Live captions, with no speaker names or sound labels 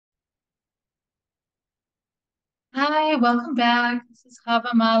Hi, welcome back. This is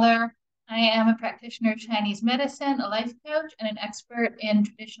Hava Mahler. I am a practitioner of Chinese medicine, a life coach, and an expert in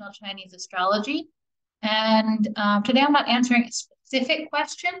traditional Chinese astrology. And today I'm not answering a specific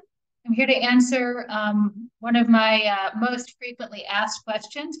question. I'm here to answer one of my most frequently asked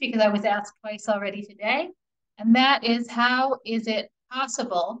questions because I was asked twice already today. And that is, how is it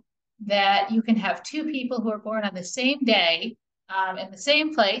possible that you can have two people who are born on the same day in the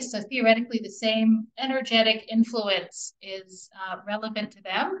same place? So theoretically, the same energetic influence is relevant to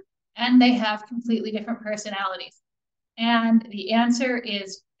them, and they have completely different personalities. And the answer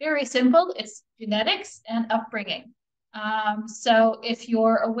is very simple. It's genetics and upbringing. So if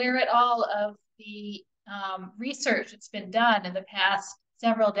you're aware at all of the research that's been done in the past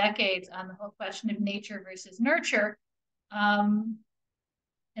several decades on the whole question of nature versus nurture, um,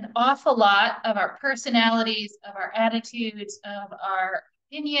 an awful lot of our personalities, of our attitudes, of our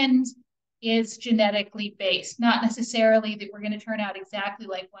opinions is genetically based. Not necessarily that we're going to turn out exactly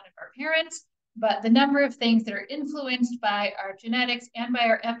like one of our parents, but the number of things that are influenced by our genetics and by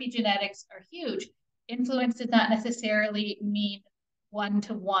our epigenetics are huge. Influence does not necessarily mean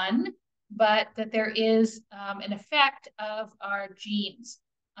one-to-one, but that there is an effect of our genes.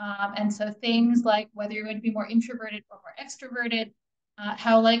 And so things like whether you're going to be more introverted or more extroverted,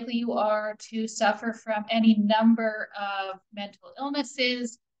 how likely you are to suffer from any number of mental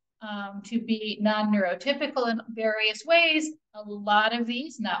illnesses, to be non-neurotypical in various ways. A lot of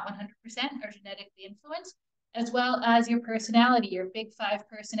these, not 100%, are genetically influenced, as well as your personality, your big five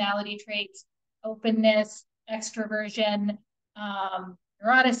personality traits: openness, extroversion,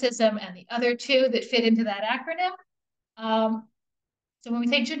 neuroticism, and the other two that fit into that acronym. So when we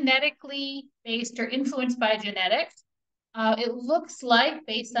say genetically based or influenced by genetics, it looks like,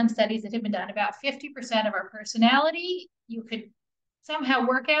 based on studies that have been done, about 50% of our personality you could somehow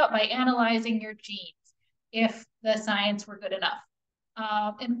work out by analyzing your genes if the science were good enough.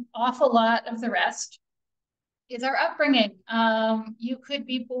 An awful lot of the rest is our upbringing. You could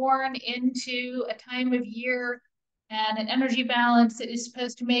be born into a time of year and an energy balance that is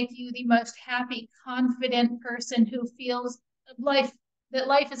supposed to make you the most happy, confident person who feels life that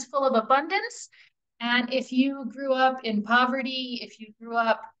life is full of abundance. And if you grew up in poverty, if you grew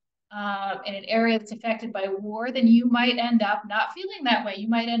up in an area that's affected by war, then you might end up not feeling that way. You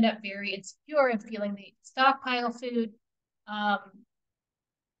might end up very insecure and feeling the stockpile food. Um,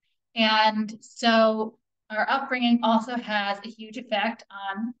 and so our upbringing also has a huge effect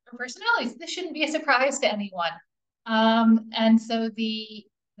on our personalities. This shouldn't be a surprise to anyone. And so the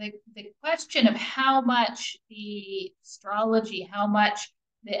question of how much the astrology, how much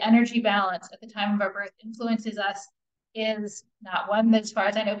the energy balance at the time of our birth influences us is not one that, as far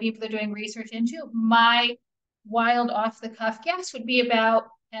as I know, people are doing research into. My wild off the cuff guess would be about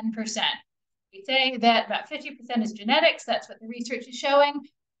 10%. We say that about 50% is genetics. That's what the research is showing.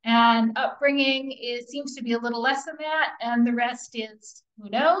 And upbringing seems to be a little less than that. And the rest is who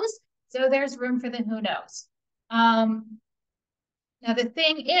knows. So there's room for the who knows. Now, the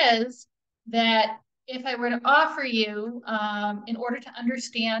thing is that if I were to offer you, in order to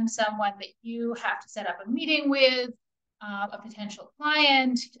understand someone that you have to set up a meeting with, a potential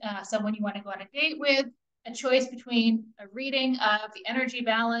client, someone you want to go on a date with, a choice between a reading of the energy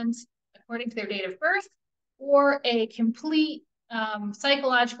balance according to their date of birth, or a complete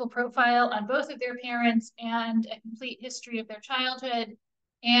psychological profile on both of their parents and a complete history of their childhood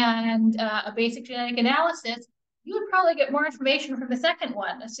and a basic genetic analysis, you would probably get more information from the second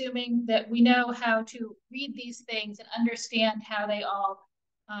one, assuming that we know how to read these things and understand how they all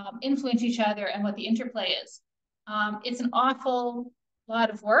influence each other and what the interplay is. It's an awful lot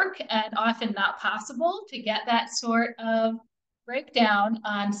of work and often not possible to get that sort of breakdown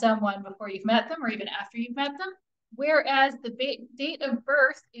on someone before you've met them or even after you've met them. Whereas the date of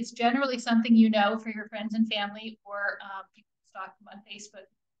birth is generally something you know for your friends and family, or people stalk them on Facebook,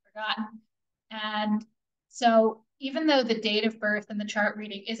 forgotten. And so even though the date of birth and the chart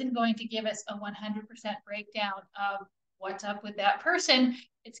reading isn't going to give us a 100% breakdown of what's up with that person,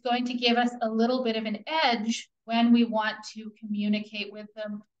 it's going to give us a little bit of an edge when we want to communicate with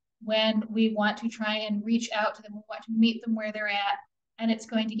them, when we want to try and reach out to them, we want to meet them where they're at. And it's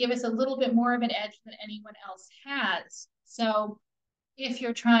going to give us a little bit more of an edge than anyone else has. So if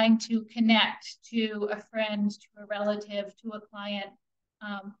you're trying to connect to a friend, to a relative, to a client,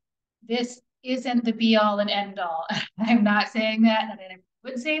 this isn't the be all and end all. I'm not saying that, and I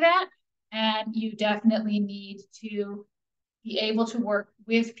would say that. And you definitely need to be able to work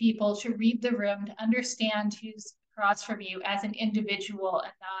with people, to read the room, to understand who's across from you as an individual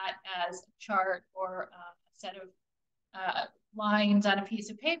and not as a chart or a set of lines on a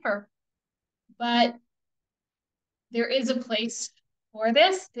piece of paper. But there is a place for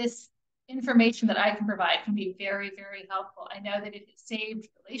this. This information that I can provide can be very, very helpful. I know that it has saved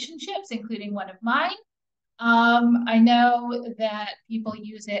relationships, including one of mine. I know that people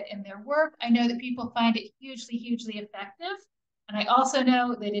use it in their work. I know that people find it hugely, hugely effective. And I also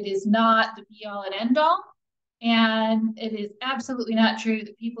know that it is not the be all and end all. And it is absolutely not true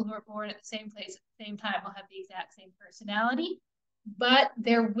that people who are born at the same place at the same time will have the exact same personality. But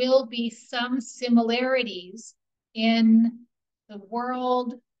there will be some similarities in the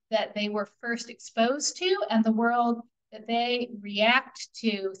world that they were first exposed to and the world that they react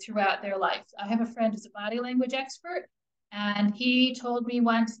to throughout their life. I have a friend who's a body language expert, and he told me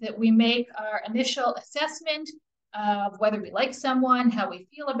once that we make our initial assessment of whether we like someone, how we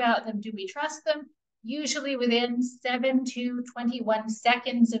feel about them, do we trust them, usually within 7 to 21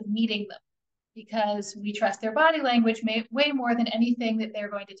 seconds of meeting them, because we trust their body language way more than anything that they're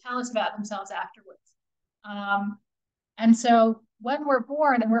going to tell us about themselves afterwards. And so when we're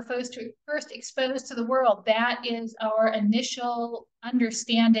born and we're first exposed to the world, that is our initial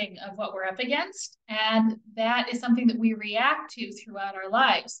understanding of what we're up against. And that is something that we react to throughout our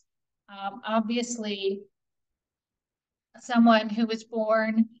lives. Obviously, someone who was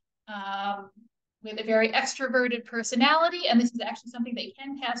born with a very extroverted personality, and this is actually something they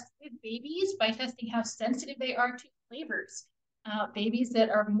can test with babies by testing how sensitive they are to flavors. Babies that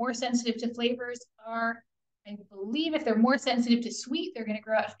are more sensitive to flavors are, I believe, if they're more sensitive to sweet, they're going to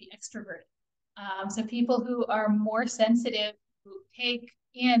grow out to be extroverted. So people who are more sensitive, who take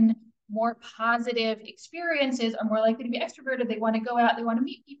in more positive experiences, are more likely to be extroverted. They want to go out, they want to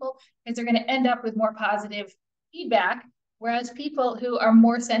meet people, because they're going to end up with more positive feedback. Whereas people who are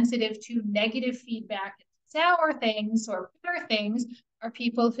more sensitive to negative feedback, sour things or bitter things, are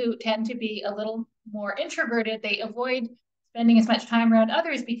people who tend to be a little more introverted. They avoid spending as much time around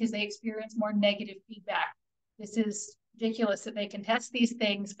others because they experience more negative feedback. This is ridiculous that they can test these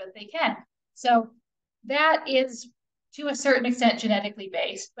things, but they can. So that is, to a certain extent, genetically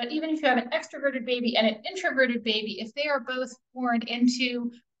based. But even if you have an extroverted baby and an introverted baby, if they are both born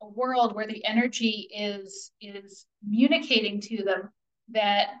into a world where the energy is communicating to them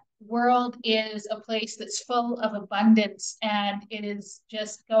that world is a place that's full of abundance and it is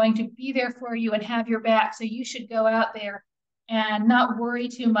just going to be there for you and have your back, so you should go out there and not worry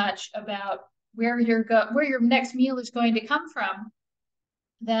too much about where your next meal is going to come from,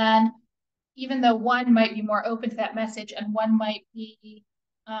 then even though one might be more open to that message and one might be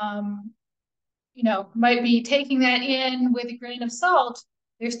might be taking that in with a grain of salt,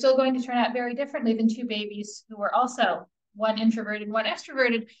 they're still going to turn out very differently than two babies who are also one introverted and one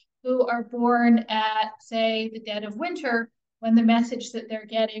extroverted, who are born at, say, the dead of winter, when the message that they're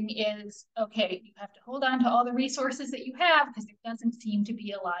getting is, okay, you have to hold on to all the resources that you have because there doesn't seem to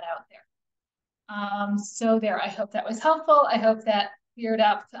be a lot out there. So there, I hope that was helpful. I hope that cleared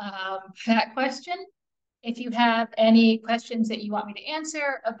up that question. If you have any questions that you want me to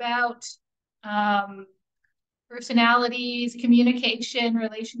answer about personalities, communication,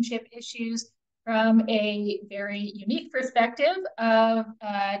 relationship issues from a very unique perspective of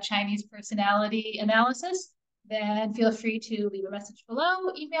Chinese personality analysis, then feel free to leave a message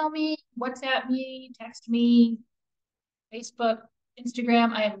below, email me, WhatsApp me, text me, Facebook,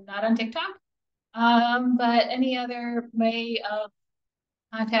 Instagram. I am not on TikTok, but any other way of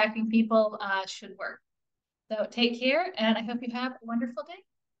contacting people should work. So take care, and I hope you have a wonderful day.